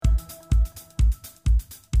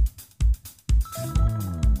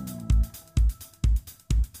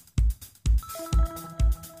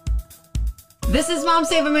This is Mom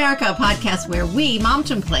Save America, a podcast where we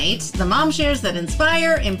momtemplate the mom shares that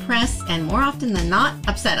inspire, impress, and more often than not,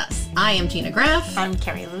 upset us. I am Tina Graf. I'm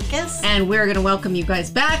Kerry Lucas. And we're going to welcome you guys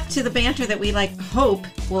back to the banter that we hope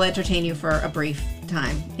will entertain you for a brief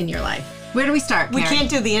time in your life. Where do we start, Karen? We can't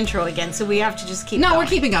do the intro again, so we have to just keep going. No, we're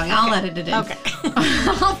keeping going. Okay. I'll edit it in. Okay.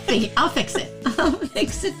 I'll fix it. I'll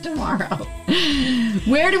fix it tomorrow.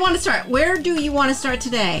 Where do you want to start? Where do you want to start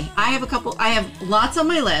today? I have lots on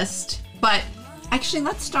my list, but actually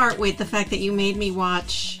let's start with the fact that you made me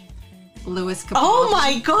watch Lewis Capaldi. Oh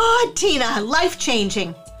my God, Tina.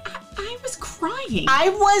 Life-changing. I was crying. I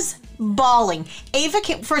was bawling.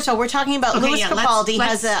 First of all, we're talking about Lewis Capaldi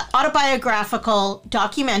has an autobiographical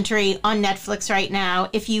documentary on Netflix right now.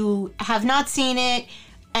 If you have not seen it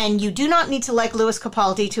and you do not need to like Lewis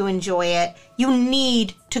Capaldi to enjoy it, you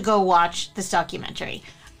need to go watch this documentary.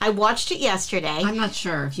 I watched it yesterday. I'm not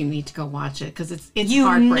sure if you need to go watch it because it's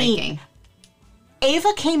heartbreaking.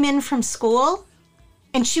 Ava came in from school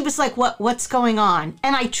and she was like, what's going on?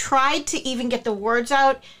 And I tried to even get the words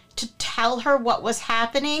out to tell her what was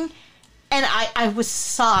happening. And I was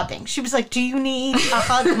sobbing. She was like, do you need a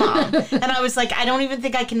hug, Mom? And I was like, I don't even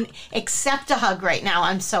think I can accept a hug right now.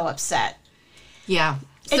 I'm so upset. Yeah.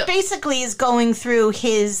 It basically is going through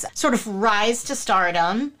his sort of rise to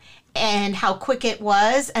stardom and how quick it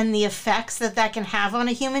was and the effects that can have on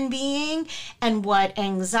a human being and what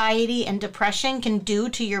anxiety and depression can do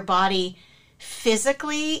to your body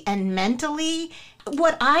physically and mentally.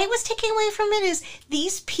 What I was taking away from it is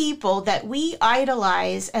these people that we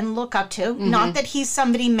idolize and look up to, not that he's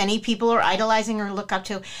somebody many people are idolizing or look up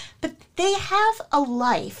to, but they have a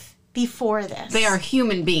life before this. They are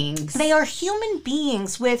human beings. They are human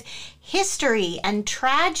beings with history and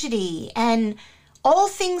tragedy and all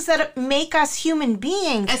things that make us human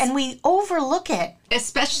beings, and we overlook it.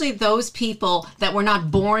 Especially those people that were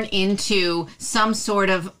not born into some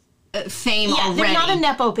sort of fame already. They're not a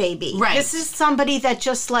Nepo baby. Right. This is somebody that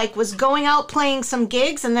just was going out playing some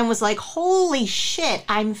gigs and then was like, holy shit,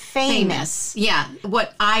 I'm famous. Yeah.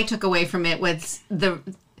 What I took away from it was the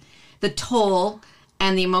toll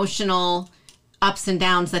and the emotional ups and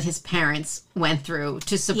downs that his parents went through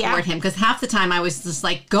to support him. Because half the time I was just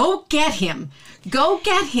like, go get him. Go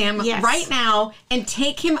get him right now and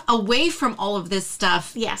take him away from all of this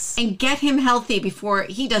stuff. Yes. And get him healthy before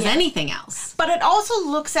he does anything else. But it also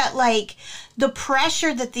looks at the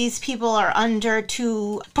pressure that these people are under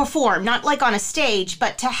to perform, not on a stage,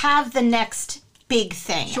 but to have the next big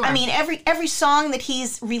thing. Sure. I mean, every song that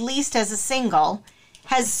he's released as a single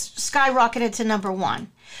has skyrocketed to number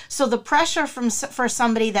one. So the pressure for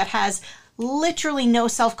somebody that has literally no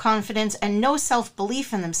self-confidence and no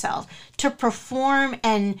self-belief in themselves to perform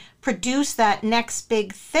and produce that next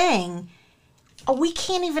big thing, we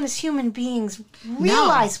can't even as human beings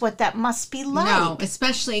realize what that must be like. No,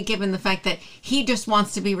 especially given the fact that he just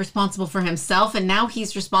wants to be responsible for himself, and now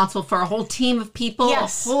he's responsible for a whole team of people,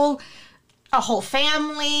 yes. a whole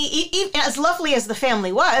family. As lovely as the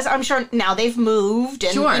family was, I'm sure now they've moved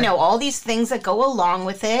and all these things that go along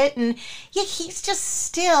with it. And yet he's just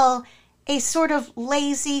still a sort of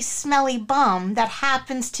lazy, smelly bum that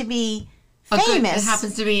happens to be famous. It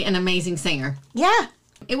happens to be an amazing singer. Yeah.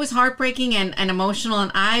 It was heartbreaking and emotional.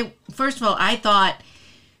 And first of all, I thought,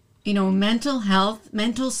 mental health,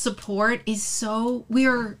 mental support is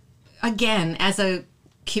we're, again, as a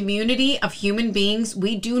community of human beings,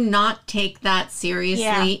 we do not take that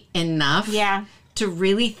seriously enough to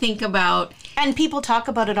really think about. And people talk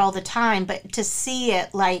about it all the time, but to see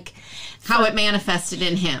it how it manifested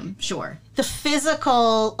in him, sure. The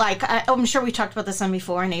physical, I'm sure we talked about this on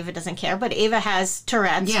before, and Ava doesn't care, but Ava has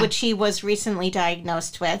Tourette's, which he was recently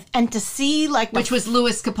diagnosed with. And to see, which was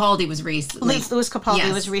Lewis Capaldi was recently. Lewis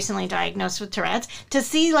Capaldi was recently diagnosed with Tourette's. To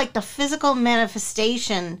see, the physical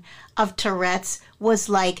manifestation of Tourette's was,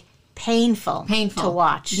 painful to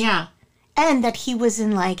watch. Yeah. And that he was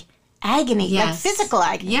in, agony, physical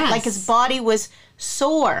agony. Yes. His body was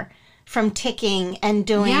sore from ticking and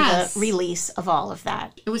doing the release of all of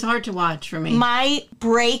that. It was hard to watch for me. My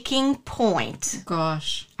breaking point,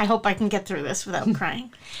 gosh, I hope I can get through this without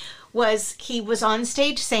crying, was he was on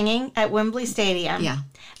stage singing at Wembley Stadium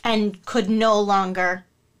and could no longer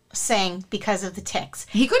sing because of the tics.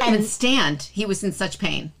 He couldn't even stand. He was in such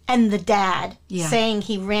pain. And the dad saying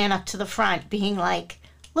he ran up to the front being like,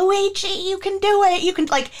 Luigi, you can do it. You can,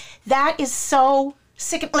 that is so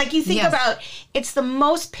sick. You think about, it's the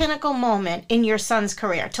most pinnacle moment in your son's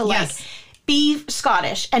career to be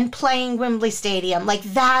Scottish and playing Wembley Stadium,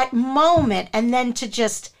 that moment, and then to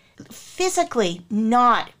just physically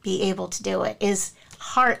not be able to do it is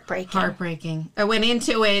Heartbreaking. I went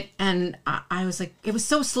into it and I was like, it was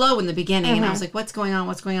so slow in the beginning. And I was like, what's going on?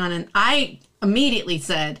 What's going on? And I immediately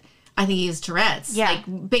said, I think he has Tourette's. Yeah.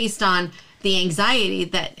 Like, based on the anxiety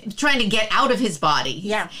that trying to get out of his body.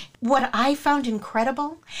 Yeah. What I found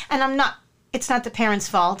incredible, and it's not the parents'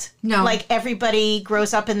 fault. No. Like, everybody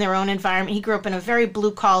grows up in their own environment. He grew up in a very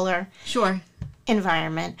blue-collar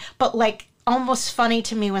environment. But, like, almost funny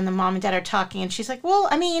to me when the mom and dad are talking, and she's like, well,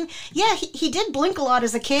 I mean, yeah, he did blink a lot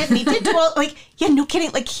as a kid, and he did do all, like, yeah, no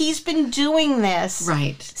kidding. Like, he's been doing this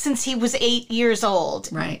since he was 8 years old.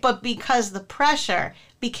 Right. But because the pressure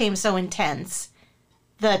became so intense,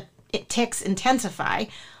 the tics intensify.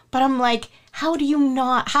 But I'm like, how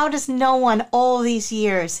does no one all these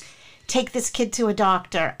years take this kid to a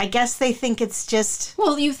doctor? I guess they think it's just...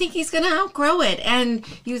 Well, you think he's going to outgrow it. And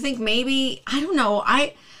you think maybe, I don't know,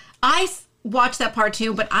 I watched that part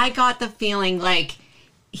too, but I got the feeling like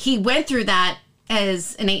he went through that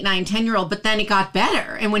as an 8, 9, 10-year-old, but then it got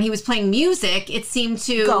better. And when he was playing music, it seemed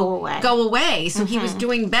to go away. So he was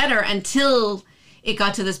doing better until it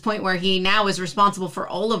got to this point where he now is responsible for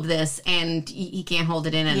all of this, and he can't hold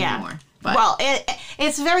it in anymore. But. Well,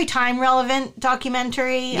 it's a very time-relevant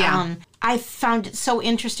documentary. Yeah. I found it so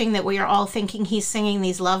interesting that we are all thinking he's singing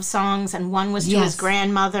these love songs, and one was to his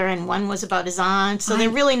grandmother, and one was about his aunt. So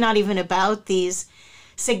they're really not even about these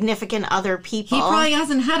significant other people. He probably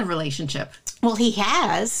hasn't had a relationship. Well, he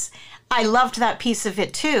has. I loved that piece of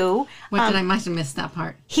it, too. I must have missed that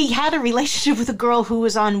part. He had a relationship with a girl who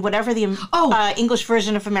was on whatever the English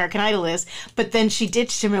version of American Idol is, but then she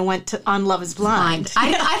ditched him and went on Love is Blind.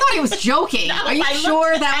 I thought he was joking. No, Are you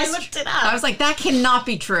sure that was... I looked it up. I was like, that cannot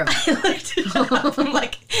be true. I looked it up. I'm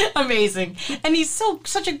like, amazing. And he's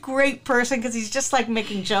such a great person because he's just like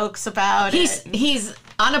making jokes about it. He's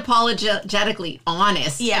unapologetically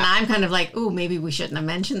honest. Yeah. And I'm kind of like, ooh, maybe we shouldn't have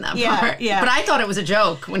mentioned that part. Yeah. But I thought it was a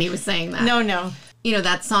joke when he was saying that. No. You know,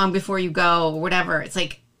 that song Before You Go or whatever. It's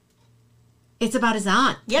like, it's about his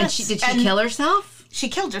aunt. Yes. And did she kill herself? She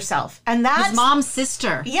killed herself. And that's... his mom's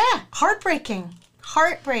sister. Yeah. Heartbreaking.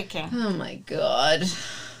 Oh, my God.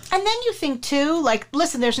 And then you think, too, like,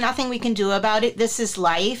 listen, there's nothing we can do about it. This is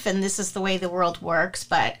life, and this is the way the world works.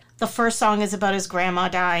 But the first song is about his grandma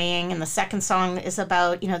dying, and the second song is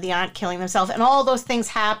about, the aunt killing themselves. And all those things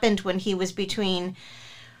happened when he was between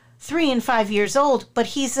 3 and 5 years old. But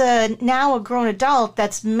he's now a grown adult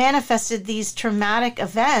that's manifested these traumatic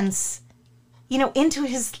events, into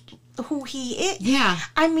who he is. Yeah.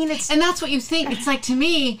 I mean, and that's what you think. It's like, to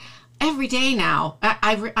me... every day now,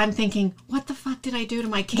 I'm thinking, what the fuck did I do to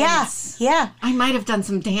my kids? Yeah. I might have done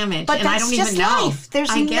some damage, but and I don't even know. Life. There's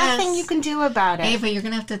nothing you can do about it. Ava, you're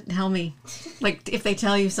gonna have to tell me. Like, if they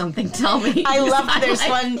tell you something, tell me. I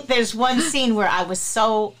love. There's one scene where I was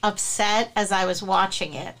so upset as I was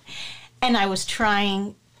watching it, and I was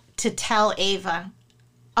trying to tell Ava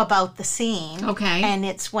about the scene. Okay. And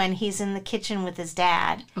it's when he's in the kitchen with his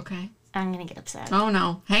dad. Okay. I'm gonna get upset. Oh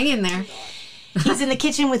no, hang in there. He's in the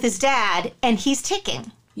kitchen with his dad, and he's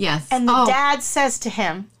ticking. Yes. And the dad says to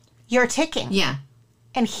him, "You're ticking." Yeah.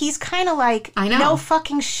 And he's kind of like, I know. No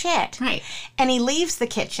fucking shit. Right. And he leaves the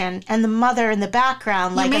kitchen, and the mother in the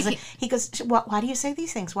background, he goes, why do you say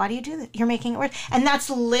these things? Why do you do that? You're making it worse. And that's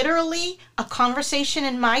literally a conversation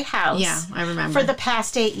in my house. Yeah, I remember. For the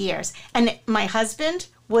past 8 years. And my husband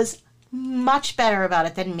was much better about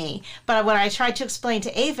it than me. But what I tried to explain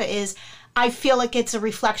to Ava is, I feel like it's a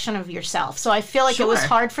reflection of yourself. So I feel like it was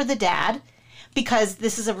hard for the dad because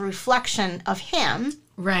this is a reflection of him.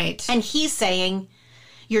 Right. And he's saying,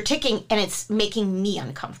 you're ticking and it's making me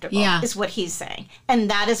uncomfortable, is what he's saying. And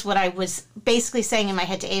that is what I was basically saying in my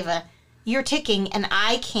head to Ava. You're ticking and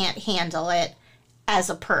I can't handle it as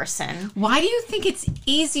a person. Why do you think it's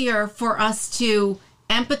easier for us to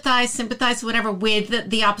empathize, sympathize, whatever, with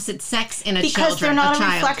the opposite sex in a child? Because they're not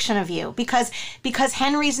a reflection of you. Because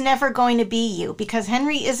Henry's never going to be you. Because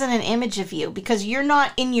Henry isn't an image of you. Because you're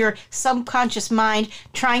not in your subconscious mind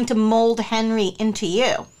trying to mold Henry into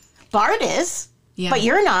you. Bart is, but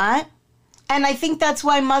you're not. And I think that's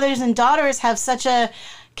why mothers and daughters have such a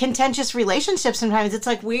contentious relationship sometimes. It's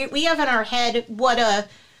like we have in our head what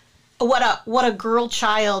a girl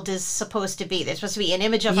child is supposed to be. They're supposed to be an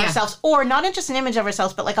image of ourselves, or not just an image of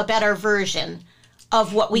ourselves, but like a better version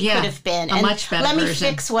of what we could have been. A much better version. Let me version.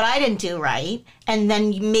 fix what I didn't do right, and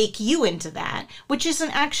then make you into that, which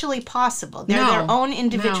isn't actually possible. They're their own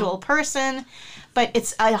individual person, but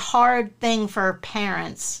it's a hard thing for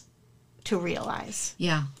parents to realize.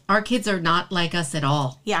 Yeah. Our kids are not like us at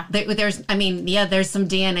all. Yeah. There's some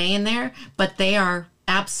DNA in there, but they are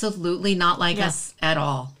absolutely not like us at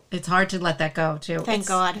all. It's hard to let that go, too. Thank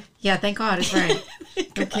God. Yeah, thank God. It's right.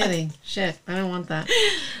 No kidding. Shit, I don't want that.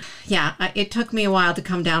 Yeah, it took me a while to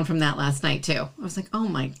come down from that last night, too. I was like, oh,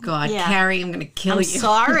 my God, Carrie, I'm going to kill you.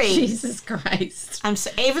 Sorry. Jesus Christ.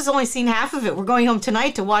 Ava's only seen half of it. We're going home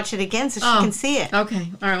tonight to watch it again so she can see it. Okay.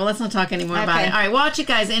 All right, well, let's not talk anymore about it. All right, watch it,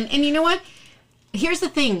 guys. And you know what? Here's the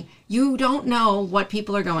thing. You don't know what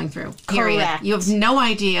people are going through, period. Correct. You have no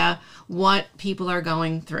idea what people are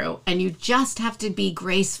going through. And you just have to be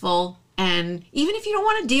graceful. And even if you don't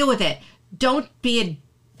want to deal with it, don't be a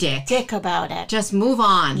dick about it. Just move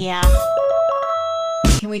on. Yeah.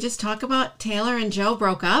 Can we just talk about Taylor and Joe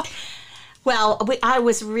broke up? Well, I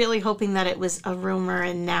was really hoping that it was a rumor,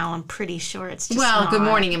 and now I'm pretty sure it's just not. Good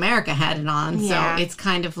Morning America had it on, so it's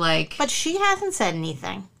kind of like... But she hasn't said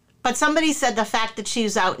anything. But somebody said the fact that she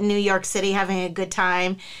was out in New York City having a good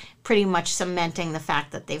time, pretty much cementing the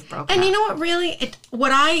fact that they've broken up. And you know what, really?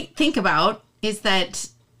 What I think about is that,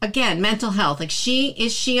 again, mental health. Like,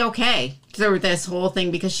 is she okay through this whole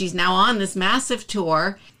thing? Because she's now on this massive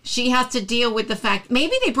tour. She has to deal with the fact,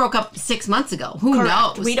 maybe they broke up 6 months ago. Who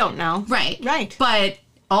knows? We don't know. Right. But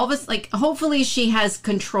all of us, like, hopefully she has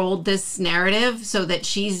controlled this narrative so that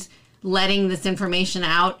she's letting this information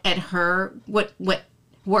out at her, what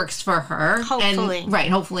works for her. Hopefully.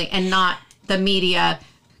 Hopefully. And not the media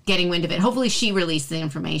getting wind of it. Hopefully she released the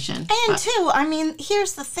information. And too, I mean,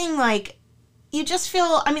 here's the thing, like, you just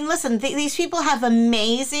feel, I mean, listen, these people have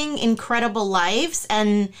amazing, incredible lives,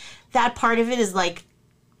 and that part of it is, like,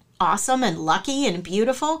 awesome and lucky and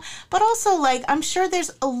beautiful. But also, like, I'm sure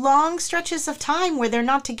there's long stretches of time where they're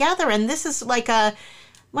not together, and this is like a,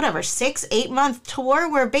 6-8 month tour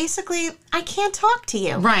where basically I can't talk to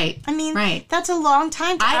you. Right. I mean, that's a long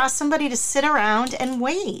time to ask somebody to sit around and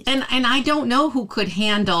wait. And I don't know who could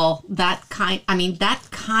handle that kind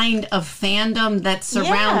of fandom that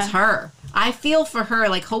surrounds her. I feel for her,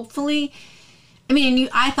 like, hopefully, I mean,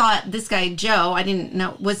 I thought this guy, Joe, I didn't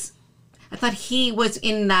know, I thought he was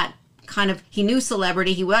in that kind of, he knew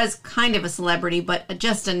celebrity, he was kind of a celebrity, but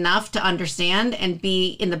just enough to understand and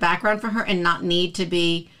be in the background for her and not need to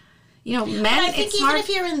be, men. But I think even if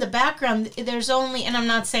you're in the background, there's only, and I'm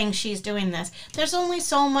not saying she's doing this, there's only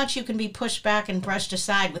so much you can be pushed back and brushed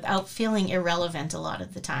aside without feeling irrelevant a lot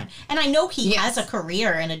of the time. And I know he has a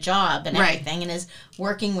career and a job and everything and is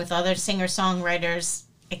working with other singer-songwriters,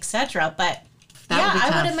 etc., but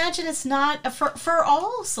I would imagine it's not, for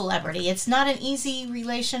all celebrity, it's not an easy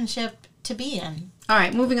relationship to be in. All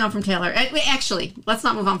right, moving on from Taylor. Actually, let's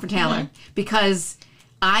not move on from Taylor, because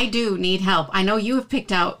I do need help. I know you have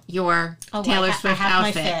picked out your Taylor Swift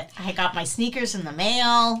outfit. My fit. I got my sneakers in the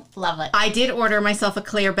mail. Love it. I did order myself a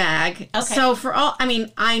clear bag. Okay. So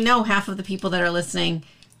I know half of the people that are listening,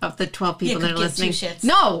 of the 12 people that are listening,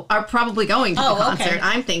 are probably going to the concert. Okay.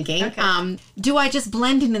 I'm thinking, do I just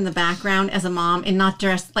blend in the background as a mom and not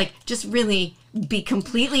dress, like, just really be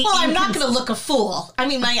completely... Well, I'm not going to look a fool. I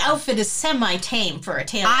mean, my outfit is semi-tame for a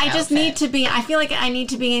Taylor outfit. Need to be, I feel like I need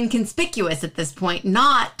to be inconspicuous at this point,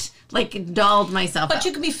 not, like, dolled myself But up.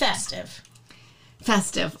 You can be festive.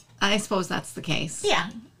 Festive. I suppose that's the case. Yeah.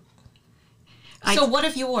 So what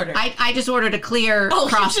have you ordered? I just ordered a clear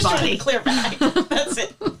crossbody. You just ordered a clear bag. That's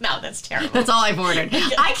it. No, that's terrible. That's all I've ordered.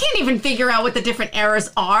 I can't even figure out what the different errors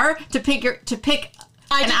are to pick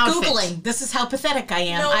an outfit. Googling. This is how pathetic I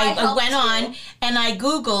am. I went on and I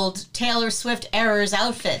Googled Taylor Swift errors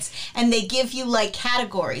outfits, and they give you, like,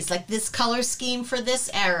 categories, like this color scheme for this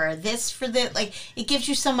error, this for this. Like, it gives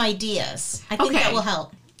you some ideas. I think that will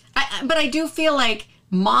help. But I do feel like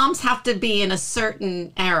moms have to be in a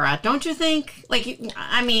certain era, don't you think? Like,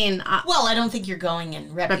 I mean... well, I don't think you're going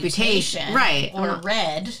in reputation. Right. Or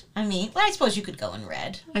red. I mean, I suppose you could go in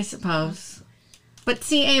red. I suppose. But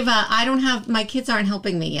see, Ava, my kids aren't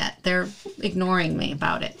helping me yet. They're ignoring me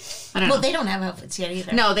about it. I don't know. Well, they don't have outfits yet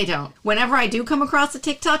either. No, they don't. Whenever I do come across a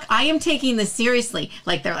TikTok, I am taking this seriously.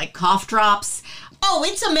 Like, they're like cough drops. Oh,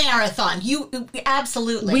 it's a marathon. You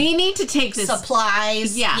absolutely. We need to take this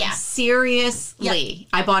supplies. Yeah. Seriously. Yep.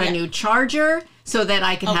 I bought a new charger so that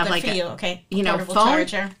I can have good like for you. Okay.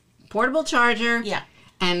 Portable charger. Yeah.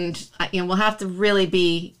 And we'll have to really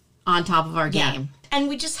be on top of our game. And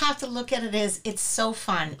we just have to look at it as it's so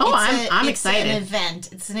fun. Oh, I'm excited. It's an event.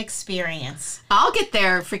 It's an experience. I'll get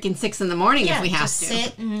there freaking 6 in the morning if we have just to.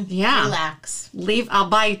 Sit and relax. I'll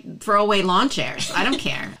buy throwaway lawn chairs. I don't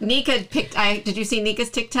care. Nika did you see Nika's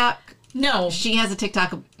TikTok? No. She has a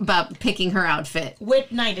TikTok about picking her outfit.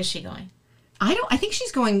 What night is she going? I think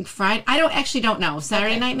she's going Friday. I don't know.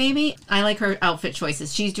 Saturday night maybe. I like her outfit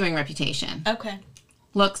choices. She's doing Reputation. Okay.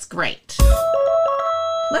 Looks great.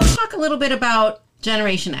 Let's talk a little bit about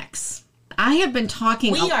Generation X. I have been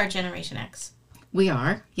talking... We are Generation X. We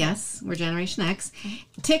are. Yes, we're Generation X.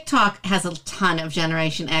 TikTok has a ton of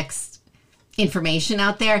Generation X information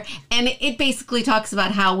out there, and it basically talks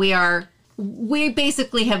about how we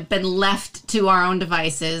basically have been left to our own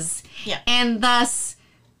devices, and thus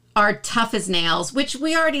are tough as nails, which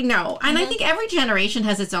we already know. And I think every generation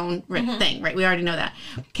has its own thing, right? We already know that.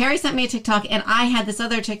 Carrie sent me a TikTok, and I had this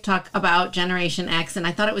other TikTok about Generation X, and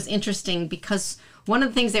I thought it was interesting because one of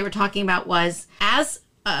the things they were talking about was, as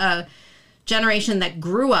a generation that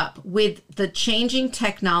grew up with the changing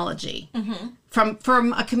technology,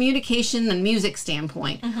 from a communication and music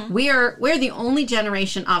standpoint, we're the only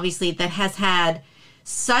generation, obviously, that has had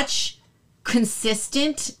such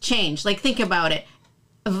consistent change. Like, think about it.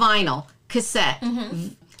 Vinyl, cassette,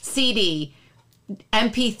 CD,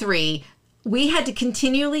 MP3. We had to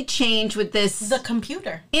continually change with this. The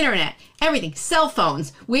computer. Internet, everything, cell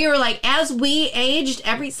phones. We were like, as we aged,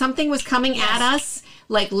 something was coming at us,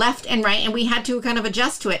 like left and right, and we had to kind of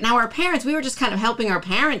adjust to it. Now, our parents, we were just kind of helping our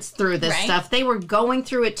parents through this stuff. They were going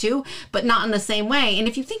through it too, but not in the same way. And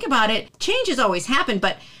if you think about it, change has always happened,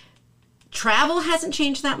 but travel hasn't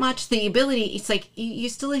changed that much. The ability, it's like you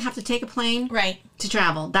still have to take a plane to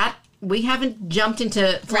travel. That we haven't jumped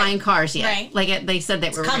into flying cars yet. Like they said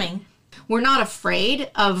that we're coming. We're not afraid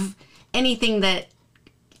of anything that,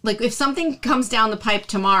 like, if something comes down the pipe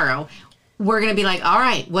tomorrow, we're going to be like, all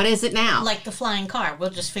right, what is it now? Like the flying car.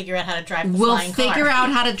 We'll just figure out how to drive the flying car. We'll figure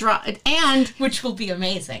out how to drive, and which will be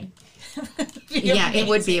amazing. It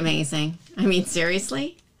would be amazing. I mean,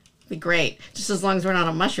 seriously. Be great, just as long as we're not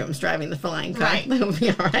on mushrooms driving the flying car. That would be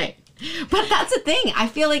all right. But that's the thing. I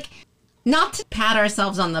feel like, not to pat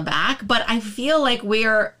ourselves on the back, but I feel like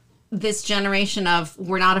we're this generation of,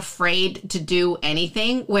 we're not afraid to do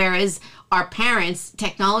anything, whereas our parents,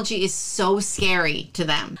 technology is so scary to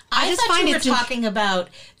them. I just thought you were talking about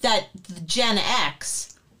that Gen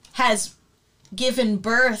X has given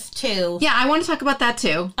birth to. Yeah, I want to talk about that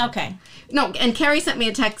too. Okay. No, and Carrie sent me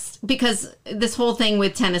a text because this whole thing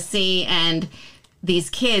with Tennessee and these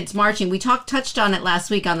kids marching, we touched on it last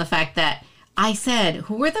week on the fact that I said,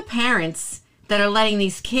 who are the parents that are letting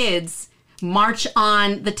these kids march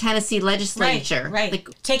on the Tennessee legislature? Right. Like,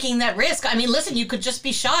 taking that risk. I mean, listen, you could just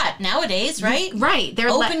be shot nowadays, right? Right. They're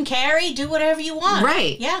open carry, do whatever you want.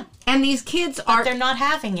 Right. Yeah. And these kids they're not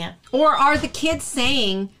having it. Or are the kids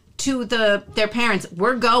saying to their parents,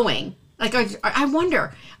 we're going? Like, I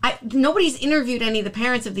wonder. Nobody's interviewed any of the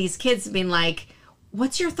parents of these kids being like,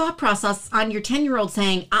 what's your thought process on your 10-year-old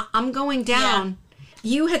saying, I'm going down? Yeah.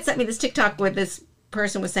 You had sent me this TikTok where this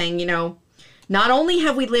person was saying, not only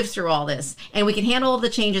have we lived through all this and we can handle all the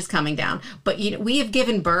changes coming down, but we have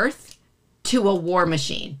given birth to a war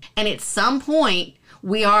machine. And at some point,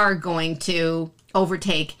 we are going to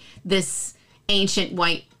overtake this ancient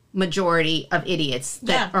white majority of idiots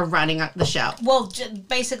that are running the show. Well,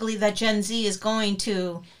 basically that Gen Z is going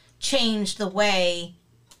to change the way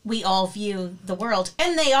we all view the world.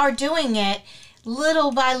 And they are doing it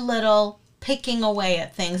little by little, picking away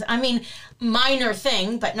at things. I mean, minor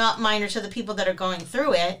thing, but not minor to the people that are going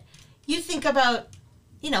through it. You think about,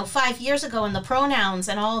 5 years ago and the pronouns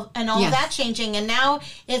and all that changing, and now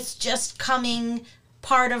it's just coming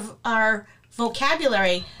part of our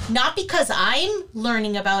vocabulary, not because I'm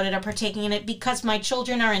learning about it or partaking in it, because my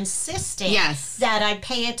children are insisting that I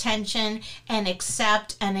pay attention and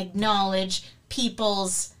accept and acknowledge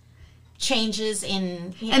people's changes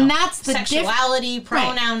in and that's the sexuality,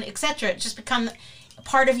 pronoun, etc. It just become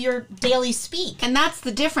part of your daily speak. And that's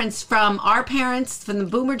the difference from our parents, from the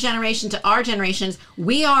boomer generation to our generations.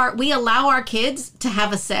 We allow our kids to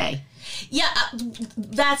have a say. Yeah,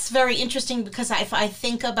 that's very interesting because if I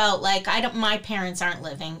think about, like, my parents aren't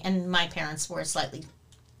living, and my parents were slightly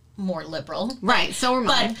more liberal. Right, so are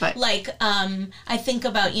mine. But like, I think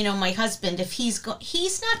about, my husband, if he's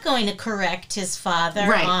not going to correct his father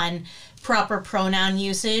on proper pronoun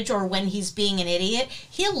usage or when he's being an idiot,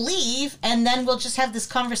 he'll leave, and then we'll just have this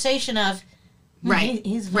conversation of,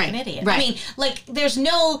 he's an idiot. I mean, like, there's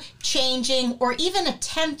no changing or even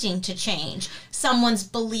attempting to change someone's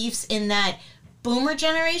beliefs in that boomer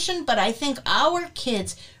generation, but I think our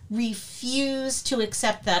kids refuse to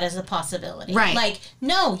accept that as a possibility. Right. Like,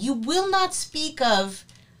 no, you will not speak of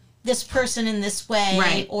this person in this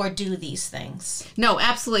way or do these things. No,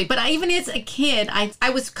 absolutely. But even as a kid, I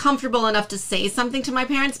was comfortable enough to say something to my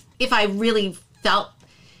parents if I really felt.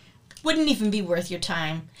 Wouldn't even be worth your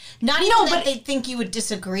time. Not even that they think you would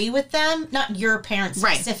disagree with them. Not your parents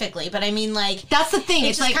specifically, but I mean, like, that's the thing.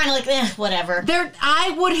 It's just kind of like, whatever.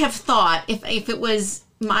 I would have thought if it was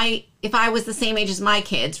if I was the same age as my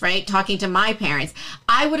kids, right, talking to my parents,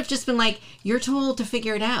 I would have just been like, you're told to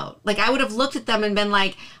figure it out. Like, I would have looked at them and been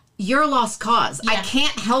like, you're a lost cause. Yeah. I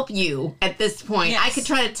can't help you at this point. Yes. I could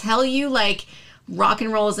try to tell you, like, rock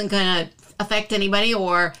and roll isn't going to affect anybody,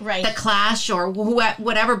 or The Clash, or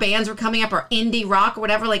whatever bands were coming up, or indie rock, or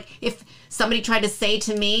whatever. Like, if somebody tried to say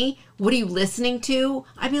to me, what are you listening to?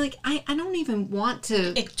 I'd be like, I don't even want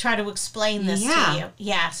to try to explain this to you.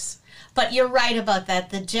 Yes. But you're right about that.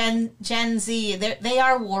 The Gen Z, they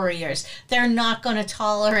are warriors. They're not going to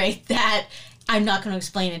tolerate that. I'm not going to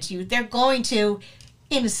explain it to you. They're going to,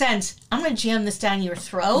 in a sense, I'm going to jam this down your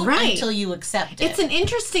throat until you accept it. It's an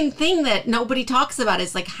interesting thing that nobody talks about.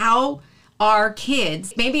 Is like, how are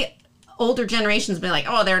kids, maybe older generations, be like,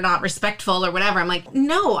 oh, they're not respectful or whatever. I'm like,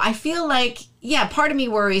 no, I feel like, yeah, part of me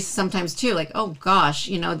worries sometimes too. Like, oh gosh,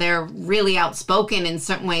 they're really outspoken in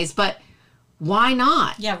certain ways, but why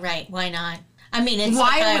not? Yeah, right. Why not? I mean, it's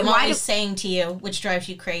like I'm always saying to you, which drives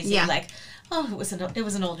you crazy. Yeah. Like, oh, it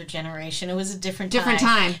was an older generation. It was a different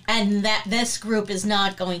time. And that this group is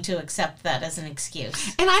not going to accept that as an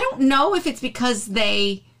excuse. And I don't know if it's because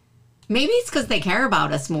maybe it's because they care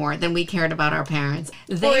about us more than we cared about our parents.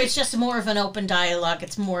 Or it's just more of an open dialogue.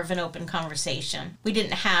 It's more of an open conversation. We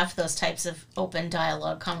didn't have those types of open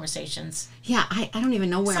dialogue conversations. Yeah, I don't even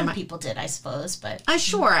know where some people did, I suppose, but I'm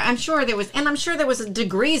sure there was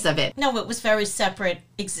degrees of it. No, it was very separate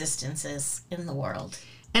existences in the world.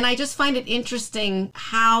 And I just find it interesting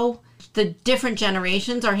how the different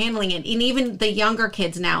generations are handling it, and even the younger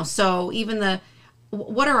kids now. So even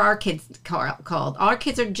what are our kids called? Our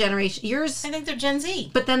kids are generation yours. I think they're Gen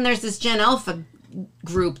Z. But then there's this Gen Alpha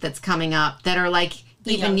group that's coming up that are like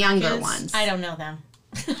even younger ones. I don't know them.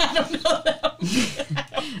 I don't know them.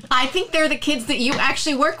 I think they're the kids that you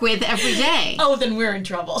actually work with every day. Oh, then we're in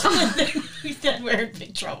trouble. Then we're in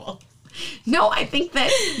big trouble. No, I think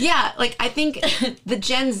that, I think the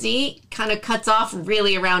Gen Z kind of cuts off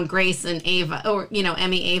really around Grace and Ava, or,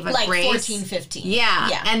 Emmy, Ava, like Grace. 14, 15.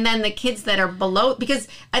 Yeah. And then the kids that are below, because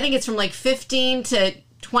I think it's from like 15 to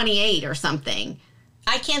 28 or something.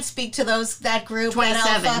 I can't speak to that group,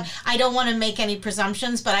 27. That Alpha. I don't want to make any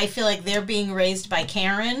presumptions, but I feel like they're being raised by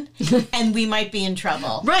Karen, and we might be in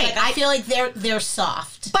trouble. Right. Like, I feel like they're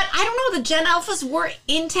soft. But I don't know, the Gen Alphas were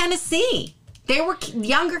in Tennessee. There were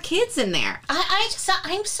younger kids in there.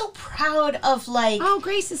 I'm so proud of, like... Oh,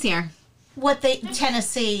 Grace is here.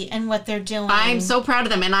 Tennessee and what they're doing. I'm so proud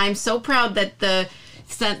of them, and I'm so proud that the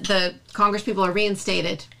Congress people are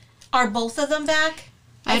reinstated. Are both of them back?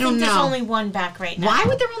 I don't know. There's only one back right now. Why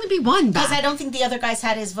would there only be one back? Because I don't think the other guys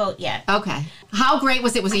had his vote yet. Okay. How great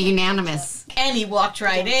was it? Was it unanimous? And he walked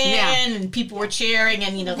right in, and people were cheering,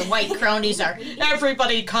 and, the white cronies are,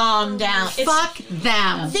 everybody calm down. Fuck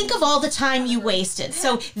them. Think of all the time you wasted.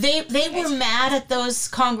 So they were mad at those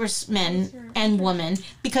congressmen and women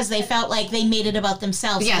because they felt like they made it about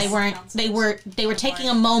themselves. Yes. They were taking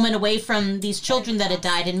a moment away from these children that had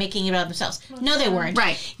died and making it about themselves. No, they weren't.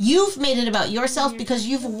 Right. You've made it about yourself because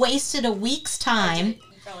you've wasted a week's time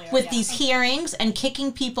with these hearings and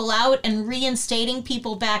kicking people out and reinstating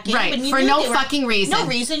people back in. Right, for no fucking reason. No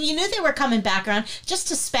reason. You knew they were coming back around just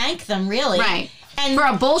to spank them, really. Right. And for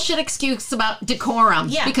a bullshit excuse about decorum.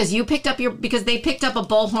 Yeah. Because they picked up a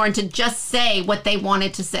bullhorn to just say what they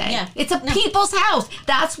wanted to say. Yeah. It's a people's house.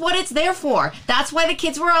 That's what it's there for. That's why the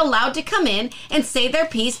kids were allowed to come in and say their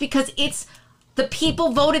piece, because it's the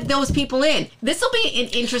people voted those people in. This will be an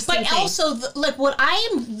interesting thing. But also,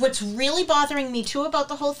 what's really bothering me too about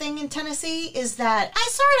the whole thing in Tennessee is that I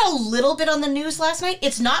saw it a little bit on the news last night.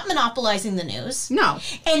 It's not monopolizing the news. No.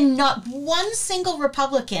 And not one single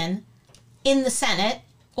Republican in the Senate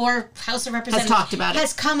or House of Representatives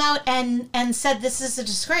has come out and said this is a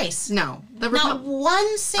disgrace. No. Not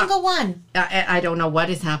one single one. I don't know what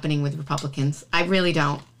is happening with Republicans. I really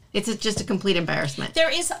don't. It's just a complete embarrassment.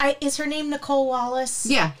 There is her name Nicole Wallace?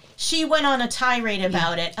 Yeah. She went on a tirade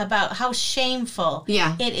about it, about how shameful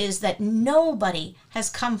it is that nobody has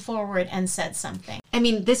come forward and said something. I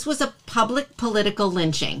mean, this was a public political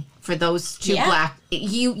lynching for those two black...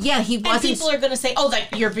 he wasn't... And people are going to say, that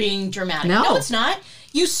you're being dramatic. No, it's not.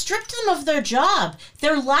 You stripped them of their job,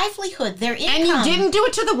 their livelihood, their income. And you didn't do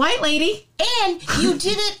it to the white lady. And you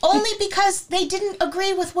did it only because they didn't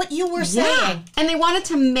agree with what you were saying. Yeah. And they wanted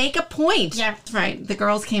to make a point. Yeah. Right. The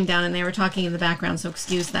girls came down and they were talking in the background, so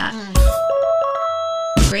excuse that.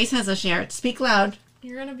 Grace has a share. Speak loud.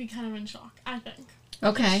 You're going to be kind of in shock, I think.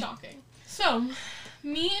 Okay. It's shocking. So,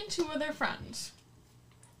 me and two other friends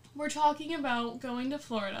were talking about going to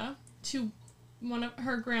Florida to one of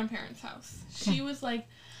her grandparents' house. Okay. She was like,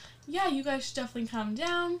 yeah, you guys should definitely come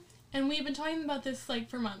down. And we've been talking about this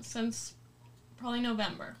for months, since probably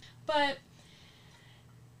November. But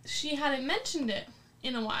she hadn't mentioned it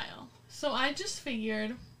in a while. So I just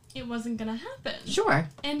figured it wasn't gonna happen. Sure.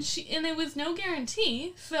 And it was no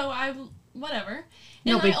guarantee, so whatever.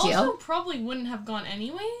 No and big I also deal. probably wouldn't have gone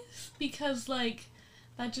anyways, because, like,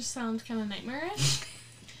 that just sounds kind of nightmarish.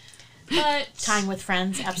 But... Time with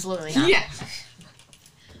friends? Absolutely not. Yeah.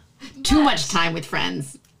 Too much time with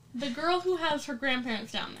friends. The girl who has her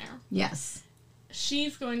grandparents down there, Yes.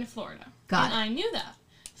 she's going to Florida. Got and it. I knew that.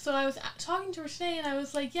 So I was talking to her today, and I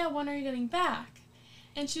was like, yeah, when are you getting back?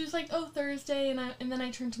 And she was like, oh, Thursday. And then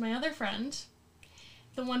I turned to my other friend,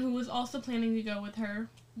 the one who was also planning to go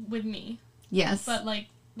with me. Yes. But, like...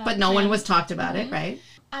 But no one was talked about it, right?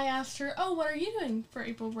 I asked her, oh, what are you doing for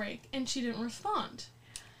April break? And she didn't respond.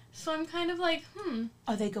 So I'm kind of like,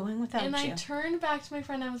 Are they going without And you? I turned back to my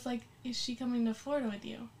friend. I was like, is she coming to Florida with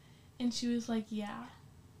you? And she was like, yeah.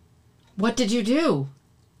 What did you do?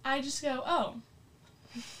 I just go, oh.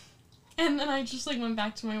 And then I just, like, went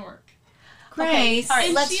back to my work. Grace. All right,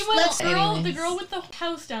 And let's the girl with the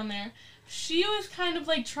house down there, she was kind of,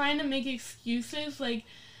 like, trying to make excuses. Like,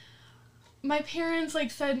 my parents,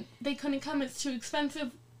 like, said they couldn't come. It's too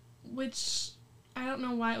expensive, which I don't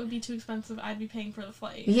know why it would be too expensive. I'd be paying for the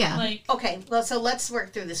flight. Yeah. Like, Okay, well, so let's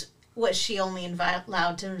work through this. Was she only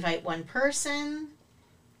allowed to invite one person?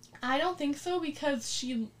 I don't think so, because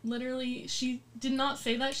she did not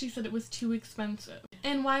say that. She said it was too expensive.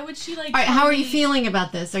 And why would she, like... All right, how are you feeling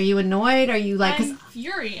about this? Are you annoyed? Are you like... I'm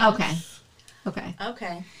furious. Okay.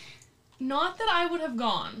 Okay. Not that I would have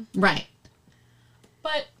gone, Right.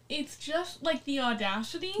 but it's just, like, the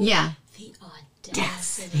audacity. Yeah. The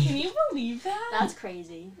audacity. Can you believe that? That's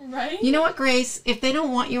crazy. Right? You know what, Grace? If they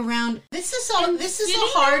don't want you around... This is a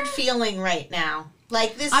hard feeling right now.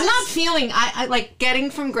 Like, this I'm not feeling... I like, getting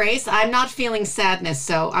from Grace, I'm not feeling sadness,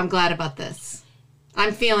 so I'm glad about this.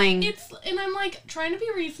 I'm feeling... And I'm, like, trying to be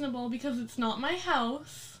reasonable because it's not my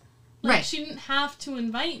house. Like, Right. she didn't have to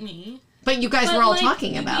invite me. But you guys were all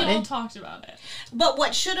talking about We all it. talked about it. But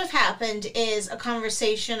what should have happened is a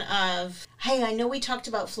conversation of, hey, I know we talked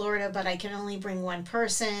about Florida, but I can only bring one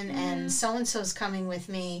person, and so-and-so's coming with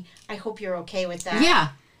me. I hope you're okay with that. Yeah.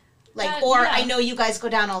 Like, Yeah. I know you guys go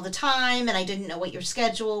down all the time, and I didn't know what your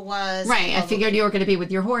schedule was. Right. I figured you were going to be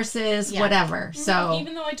with your horses, Yeah. whatever. So...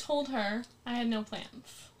 Even though I told her I had no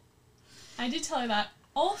plans. I did tell her that.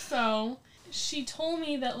 Also, she told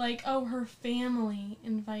me that, like, oh, her family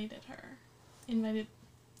invited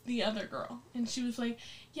the other girl. And she was like,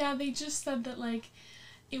 yeah, they just said that, like,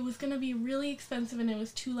 it was going to be really expensive and it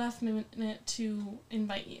was too last minute to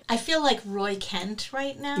invite you. I feel like Roy Kent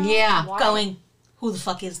right now. Yeah. Why? Going, who the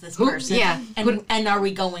fuck is this person? Yeah. And are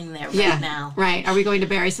we going there right now? Right. Are we going to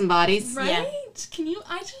bury some bodies? Right? Yeah. Can you,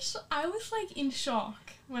 I was, like, in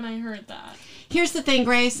shock when I heard that. Here's the thing,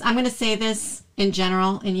 Grace. I'm going to say this in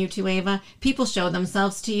general, and you too, Ava. People show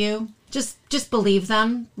themselves to you. Just believe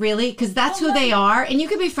them, really, because that's who they are. And you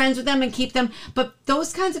can be friends with them and keep them, but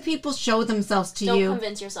those kinds of people show themselves to Don't you.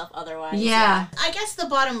 convince yourself otherwise. Yeah. I guess the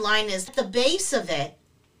bottom line is, at the base of it,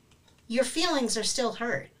 your feelings are still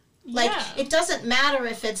hurt. Like, Yeah. it doesn't matter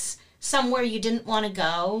if it's somewhere you didn't want to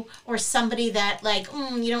go, or somebody that, like,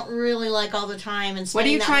 you don't really like all the time. And What are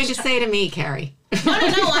you that trying much to time. say to me, Carrie? No,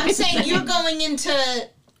 I'm saying you're going into,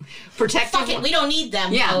 Protective. fuck it, we don't need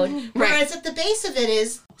them Yeah, mode. right. Whereas at the base of it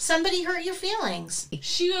is, somebody hurt your feelings.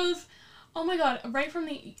 She goes, oh my god, right from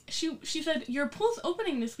she said, your pool's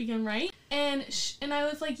opening this weekend, right? And I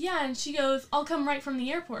was like, yeah, and she goes, I'll come right from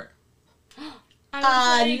the airport. I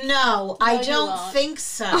was like, No, I you don't won't. think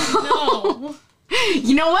so. no.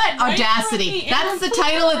 You know what? Right Audacity. from the That's the airport,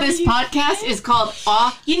 title of are this you podcast kidding? is called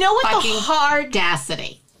You know what Fucking the hard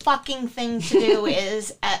Audacity. fucking thing to do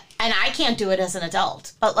is, and I can't do it as an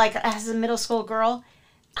adult, but like as a middle school girl,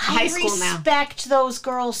 High school now. respect those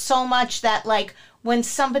girls so much that, like, when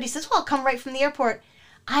somebody says, well, I'll come right from the airport,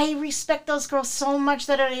 I respect those girls so much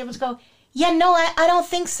that I'm able to go, yeah, no, I don't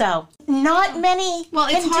think so. Not many Well,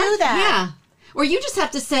 it's can hard. do that. Yeah. Or you just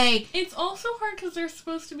have to say, It's also hard because they're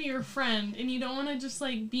supposed to be your friend, and you don't want to just,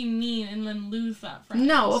 like, be mean and then lose that friend.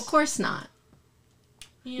 no, of course not.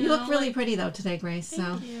 You know, look really like, pretty, though, today, Grace.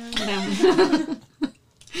 So, thank you. whatever.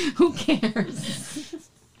 Who cares?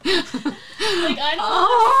 Like, I don't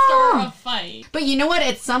want to stir a fight. But you know what?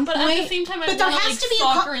 At some But point, at the same time, I But there want to, has like, to be a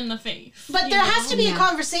sock co- her in the face. But you there know? has to be a Yeah.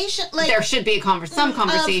 conversation, like, there should be some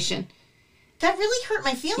conversation. that really hurt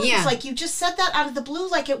my feelings. Yeah. Like, you just said that out of the blue,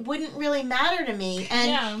 like it wouldn't really matter to me,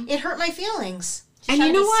 and Yeah. it hurt my feelings. And Try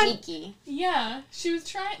you to know be what? Sneaky. Yeah, she was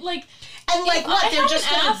trying, like... And, like, if what, I they're just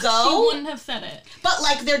hadn't gonna asked, She go? wouldn't have said it. But,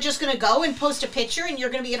 like, they're just gonna go and post a picture, and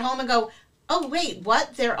you're gonna be at home and go, Oh, wait,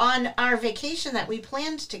 what? They're on our vacation that we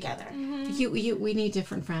planned together. We need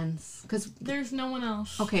different friends. Because There's no one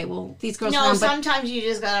else. okay, well, these girls No, are on, but sometimes you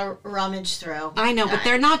just gotta rummage through. I know, but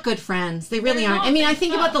they're not good friends. They really They're aren't. not. I mean, I They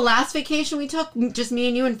think suck. about the last vacation we took, just me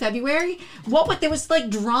and you in February. There was like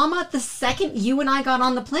drama the second you and I got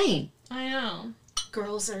on the plane. I know.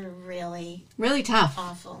 Girls are really Really tough.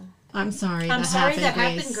 awful. I'm sorry. I'm sorry that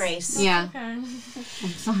Grace. happened, Grace. Yeah. Okay. I'm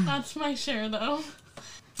sorry. That's my share, though.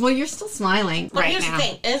 Well, you're still smiling But right here's now. the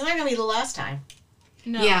thing: it's not gonna be the last time.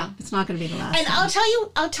 No. Yeah, it's not going to be the last. And time.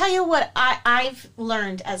 I'll tell you what I've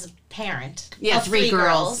learned as a parent. Yeah, of 3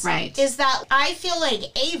 girls, right. Is that I feel like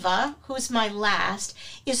Ava, who's my last,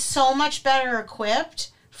 is so much better equipped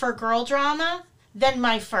for girl drama than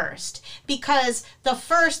my first. Because the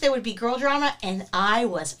first there would be girl drama and I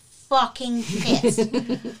was fucking pissed.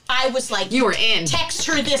 I was like, You were in. text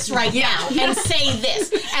her this right now and say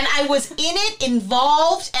this. And I was in it,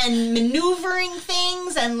 involved and maneuvering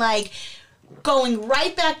things and like going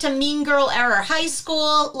right back to Mean Girl era high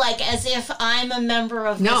school, like as if I'm a member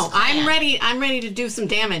of No, this clan. I'm ready to do some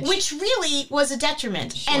damage. Which really was a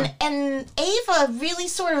detriment. Sure. And Ava really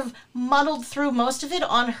sort of muddled through most of it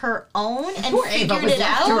on her own and Poor figured Ava was it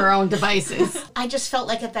left to out. her own devices. I just felt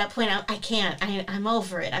like at that point, I can't. I'm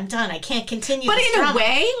over it. I'm done. I can't continue But this in drama. a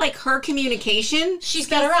way, like her communication, She's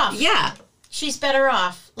better off. yeah. She's better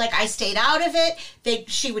off. Like, I stayed out of it.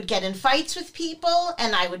 She would get in fights with people,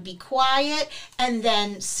 and I would be quiet. And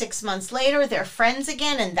then 6 months later, they're friends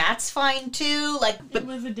again, and that's fine, too. Like, It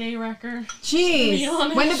was a day wrecker. Jeez.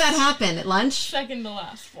 honest. When did that happen? At lunch? Second to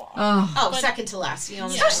last walk. Oh. second to last. You know what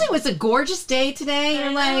I'm Especially saying? it was a gorgeous day today. You're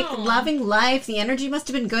I like know. loving life. The energy must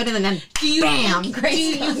have been good. And then Do you bam, think,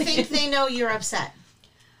 Grace. do you think they know you're upset?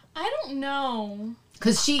 I don't know.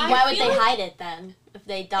 Because she... I Why would feel they like- hide it then? If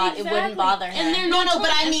they thought it Exactly. wouldn't bother her. And they're No, not but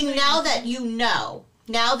I telling mean, everyone. now that you know,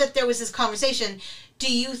 now that there was this conversation,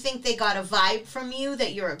 do you think they got a vibe from you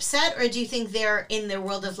that you're upset, or do you think they're in their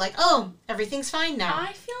world of like, oh, everything's fine now?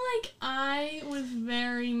 I feel like I was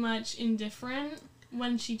very much indifferent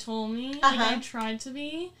when she told me. Like, Uh-huh. I tried to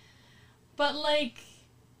be. But, like,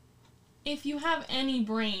 if you have any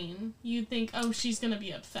brain, you'd think, oh, she's going to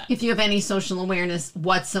be upset. If you have any social awareness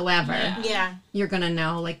whatsoever, Yeah. Yeah. you're going to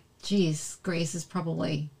know, like, geez, Grace is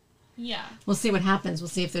probably... Yeah. We'll see what happens. We'll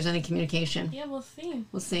see if there's any communication. Yeah, we'll see.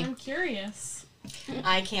 We'll see. I'm curious.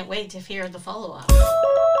 I can't wait to hear the follow-up.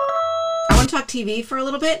 I want to talk TV for a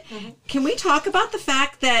little bit. Can we talk about the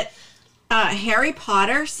fact that Harry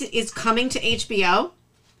Potter is coming to HBO?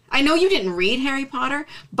 I know you didn't read Harry Potter,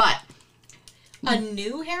 but A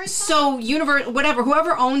new Harry Potter? so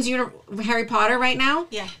whoever owns Harry Potter right now,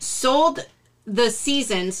 Yeah. sold the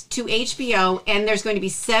seasons to HBO, and there's going to be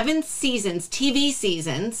 7 seasons, TV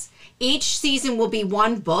seasons. Each season will be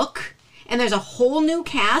 1 book, and there's a whole new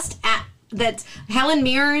cast that Helen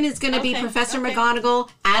Mirren is going to be Okay, Professor okay. McGonagall,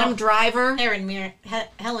 Adam Driver.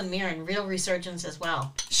 Helen Mirren, real resurgence as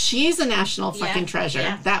well. She's a national fucking treasure,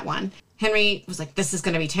 yeah. that one. Henry was like, this is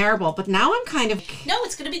going to be terrible, but now I'm kind of... No,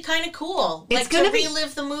 it's going to be kind of cool. It's Like, gonna to be-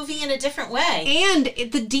 relive the movie in a different way. And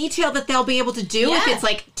the detail that they'll be able to do, if Yeah. it's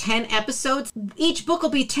like 10 episodes, each book will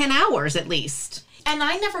be 10 hours at least. And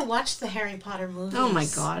I never watched the Harry Potter movies. Oh my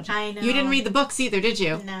God. I know. You didn't read the books either, did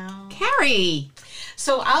you? No. Carrie!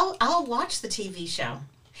 So I'll watch the TV show.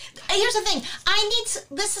 Here's the thing.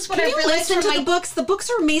 This is what Can I you realized listen from to my... the books? The books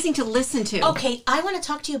are amazing to listen to. Okay, I want to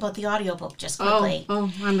talk to you about the audiobook just quickly. I'm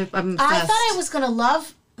obsessed. I thought I was going to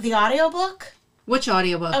love the audiobook. Which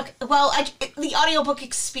audiobook? Okay, well, the audiobook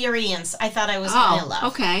experience I thought I was going to love.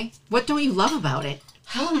 okay. What don't you love about it?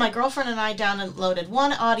 Oh, my girlfriend and I downloaded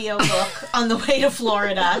one audiobook on the way to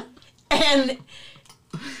Florida, and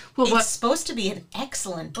Well, it's supposed to be an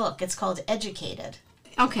excellent book. It's called Educated.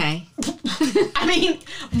 Okay. I mean,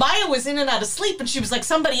 Maya was in and out of sleep, and she was like,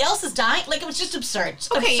 somebody else is dying. Like, it was just absurd.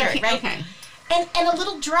 Okay. Absurd, right? Okay. And a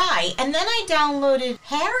little dry. And then I downloaded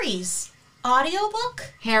Harry's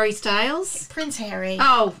audiobook. Harry Styles? Prince Harry.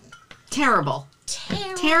 Oh, terrible.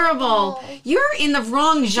 Terrible. You're in the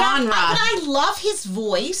wrong genre. But I love his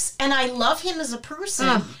voice, and I love him as a person.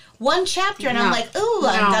 Ugh. One chapter, and I'm No. like, ooh,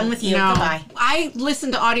 I'm done with you. No. Goodbye. I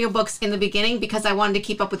listened to audiobooks in the beginning because I wanted to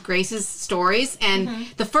keep up with Grace's stories. And Mm-hmm.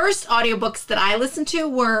 the first audiobooks that I listened to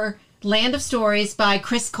were Land of Stories by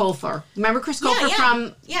Chris Colfer. Remember Chris Colfer yeah.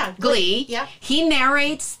 from Yeah, Glee? yeah. He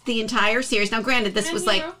narrates the entire series. Now, granted, this And was he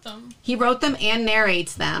like... wrote them. He wrote them and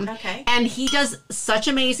narrates them. Okay. And he does such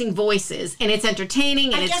amazing voices. And it's entertaining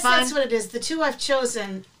and I it's guess fun. that's what it is. The two I've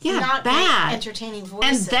chosen, Yeah, not bad. great entertaining And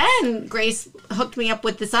voices. then Grace hooked me up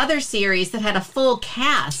with this other series that had a full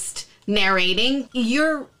cast narrating.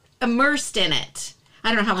 You're immersed in it. I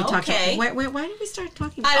don't know how we talked Okay. about it. Why did we start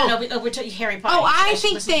talking I about don't know. We're talking Harry Potter. Oh, I should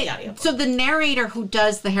think listen to the that audiobook. so the narrator who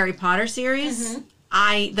does the Harry Potter series,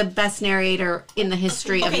 the best narrator in the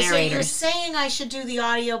history of Okay, so you're narrators. saying I should do the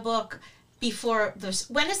audiobook before the...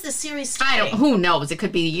 When is the series starting? Who knows? It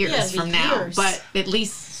could be years Yeah, it'd be from now, years. but at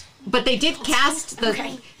least, but they did cast the.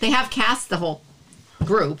 Okay. They have cast the whole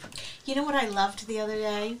group. You know what I loved the other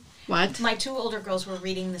day? What? My 2 older girls were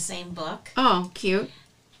reading the same book. Oh, cute.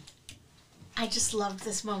 I just loved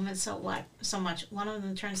this moment so much. One of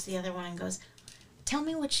them turns to the other one and goes, "Tell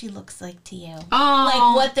me what she looks like to you." Oh,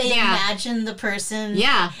 Like what they yeah. imagine the person.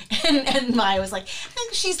 Yeah. And Maya was like, "I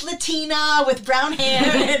think she's Latina with brown hair."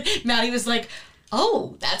 And Maddie was like,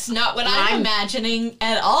 "Oh, that's not what I'm imagining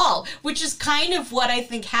at all." Which is kind of what I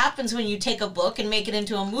think happens when you take a book and make it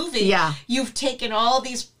into a movie. Yeah. You've taken all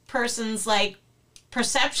these persons' like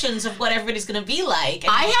perceptions of what everybody's going to be like.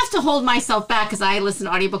 And I have to hold myself back because I listen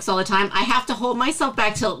to audiobooks all the time. I have to hold myself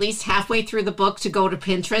back till at least halfway through the book to go to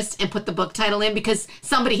Pinterest and put the book title in because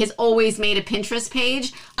somebody has always made a Pinterest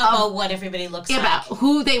page about what everybody looks like. about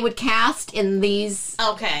who they would cast in these.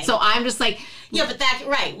 Okay. So I'm just like, yeah, but that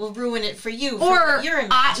will ruin it for you. For or what you're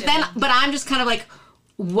imagining. but I'm just kind of like,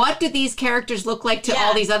 what do these characters look like to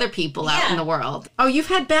all these other people out in the world? Oh, you've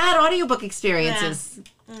had bad audiobook experiences. Yeah.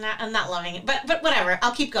 I'm not loving it, but whatever.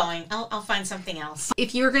 I'll keep going. I'll find something else.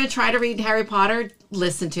 If you're going to try to read Harry Potter,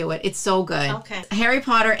 listen to it. It's so good. Okay. Harry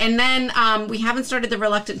Potter, and then we haven't started The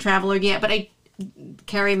Reluctant Traveler yet, but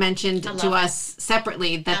Carrie mentioned to us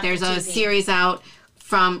separately that Apple there's a TV. series out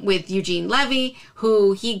with Eugene Levy,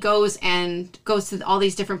 who he goes to all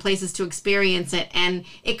these different places to experience it, and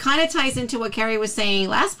it kind of ties into what Carrie was saying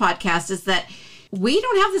last podcast, is that we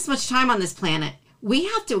don't have this much time on this planet. We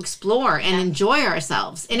have to explore and enjoy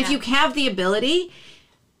ourselves. And if you have the ability,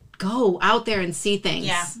 go out there and see things.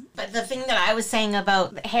 Yeah. But the thing that I was saying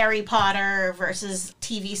about Harry Potter versus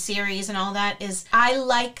TV series and all that is I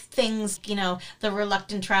like things, The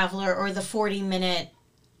Reluctant Traveler or the 40-minute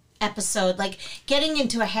episode. Like getting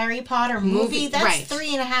into a Harry Potter movie, that's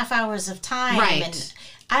 3.5 hours of time. Right. And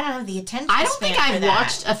I don't have the attention I don't span think for I've that.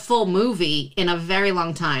 watched a full movie in a very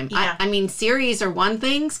long time. Yeah. I mean, series are one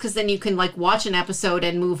thing, because then you can watch an episode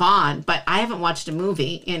and move on. But I haven't watched a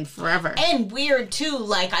movie in forever. And weird too,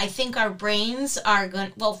 I think our brains are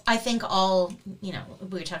going, I think all, we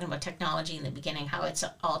were talking about technology in the beginning, how it's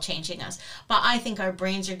all changing us. But I think our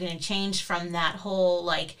brains are going to change from that whole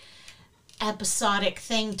episodic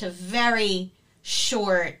thing to very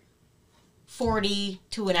short, 40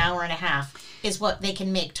 to an hour and a half is what they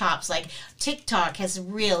can make tops. TikTok has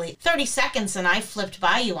really 30 seconds and I flipped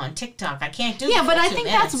by you on TikTok. I can't do Yeah, the but full I 2 think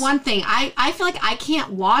minutes. that's one thing. I feel like I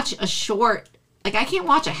can't watch a short, I can't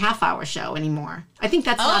watch a half-hour show anymore. I think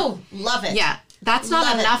that's love it. Yeah, that's not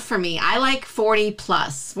Love it. enough for me. I like 40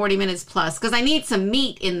 minutes plus, because I need some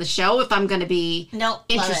meat in the show if I'm going to be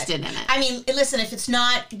interested in it. I mean, listen, if it's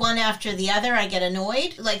not one after the other, I get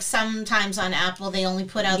annoyed. Sometimes on Apple, they only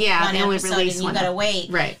put out one they only episode release and you one. gotta wait.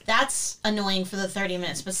 Right. That's annoying for the 30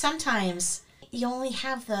 minutes. But sometimes you only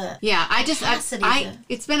have the capacity to...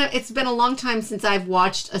 It's been a long time since I've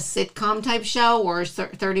watched a sitcom type show or a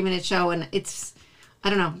 30-minute show, and I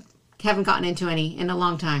don't know, haven't gotten into any in a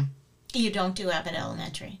long time. You don't do Abbott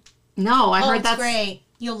Elementary. No, I heard it's that's great.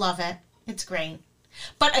 You'll love it. It's great.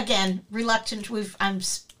 But again, Reluctant, I'm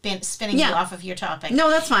spinning you off of your topic. No,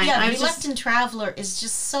 that's fine. Yeah, Reluctant Traveler is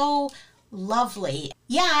just so lovely.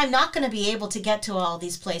 Yeah, I'm not going to be able to get to all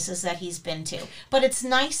these places that he's been to, but it's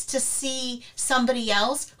nice to see somebody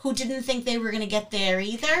else who didn't think they were going to get there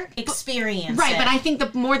either experience right. it. But I think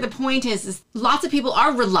the point is lots of people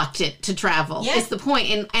are reluctant to travel. Yeah. Is the point,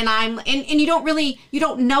 and you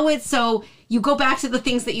don't know it, so you go back to the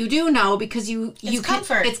things that you do know because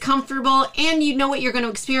it's comfortable and you know what you're going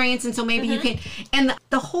to experience, and so maybe you can. And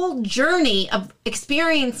the whole journey of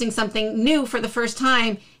experiencing something new for the first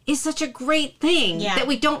time is such a great thing that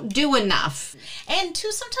we don't do enough. And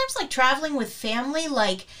too, sometimes traveling with family,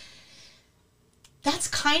 that's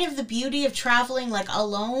kind of the beauty of traveling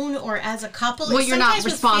alone or as a couple. Well, you're not sometimes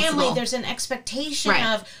responsible. With family, there's an expectation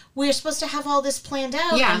of we're supposed to have all this planned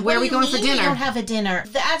out. Yeah, and where are we what do you going for mean dinner? We don't have a dinner.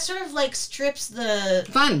 That sort of strips the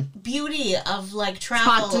fun beauty of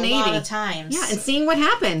travel spontaneity a lot of times. Yeah, and seeing what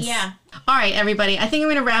happens. Yeah. All right, everybody. I think I'm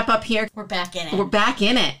going to wrap up here. We're back in it. We're back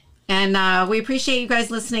in it. And we appreciate you guys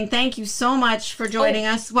listening. Thank you so much for joining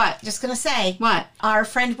us. What? Just going to say. What? Our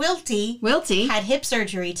friend Wilty had hip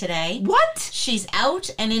surgery today. What? She's out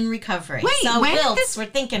and in recovery. Wait, so when Wilt, we're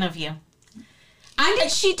thinking of you. When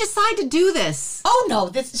did she decide to do this? Oh no,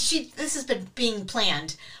 this has been being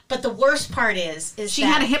planned. But the worst part is she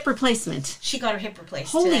had a hip replacement. She got her hip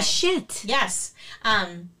replaced. Holy today. shit! Yes.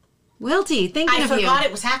 Wilty, thinking I of you. forgot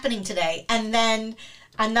it was happening today. And then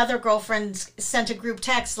another girlfriend sent a group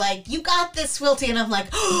text like, you got this, Wilty. And I'm like,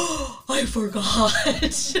 oh, I forgot.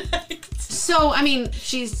 So, I mean,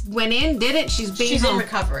 she's went in, did it. She's She's home. in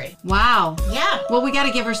recovery. Wow. Yeah. Well, we got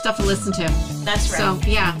to give her stuff to listen to. That's right. So,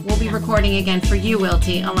 yeah, we'll be recording again for you,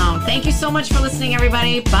 Wilty, alone. Thank you so much for listening,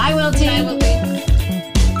 everybody. Bye, Wilty. I will be.